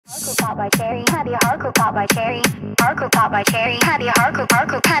pop by cherry. Happy hardcore pop by cherry. Hardcore pop by cherry. Happy hardcore,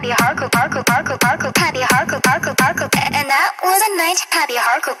 hardcore, happy hardcore, hardcore, hardcore, hardcore, happy hardcore, hardcore, hardcore. And that was a night. Happy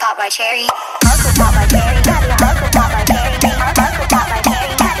hardcore pop by cherry. Hardcore pop by cherry. Happy hardcore pop by cherry. Hardcore pop by cherry.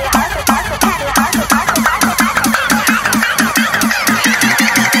 Happy hardcore, hardcore, happy hardcore, hardcore, hardcore.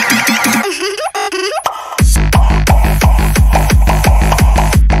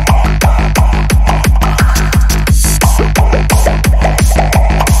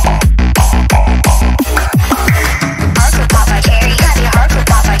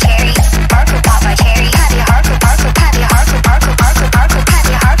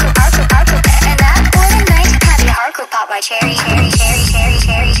 Cherry, cherry, cherry, cherry,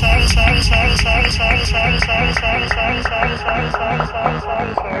 cherry, cherry, cherry, cherry, cherry, cherry, cherry, cherry, cherry, cherry, cherry, cherry, cherry,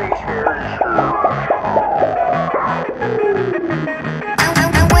 cherry, cherry.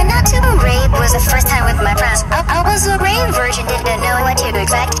 I went out to a rave, was the first time with my friends. I was a rave virgin, didn't know what to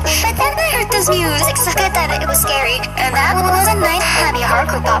expect. But then I heard this music, so good that it was scary. And that was a night. Happy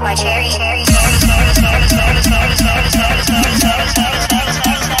hardcore pop my cherry, cherry, cherry, cherry, cherry, cherry, cherry, cherry, cherry, cherry, cherry, cherry, cherry, cherry,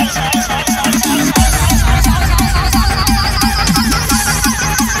 cherry, cherry, cherry.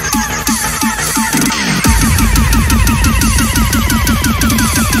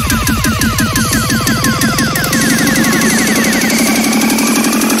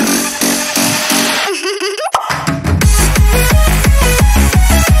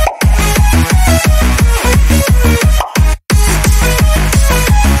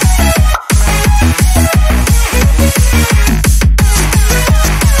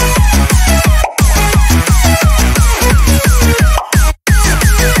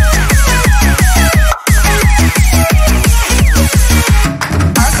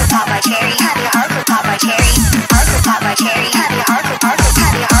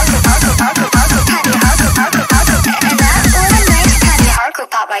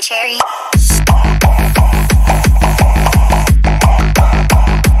 Cherry.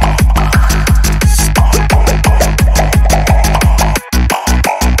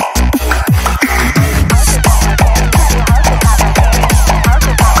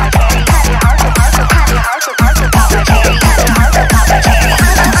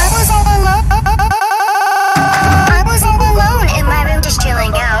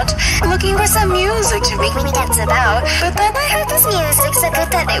 But then I heard this music so good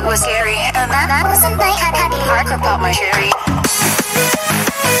that it was scary. And that was a night. Happy hardcore pop my cherry.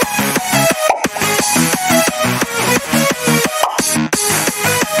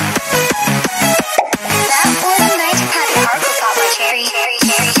 That was a night. Happy hardcore pop my cherry. Cherry,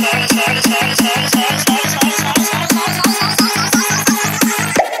 cherry, cherry, cherry, cherry, cherry, cherry, cherry, cherry.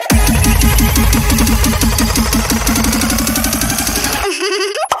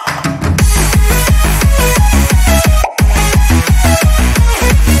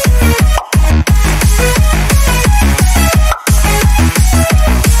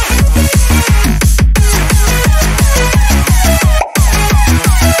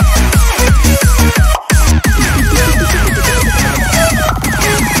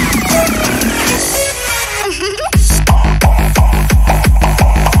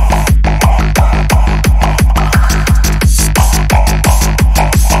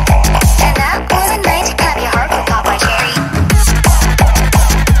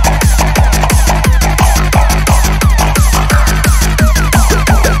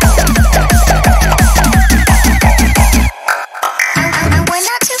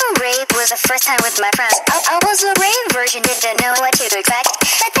 First time with my friends. I was a rave virgin, didn't know what to expect.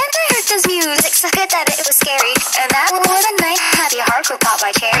 But then I heard this music so good that it was scary. And that was a night. Happy hardcore pop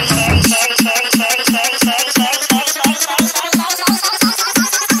by cherry.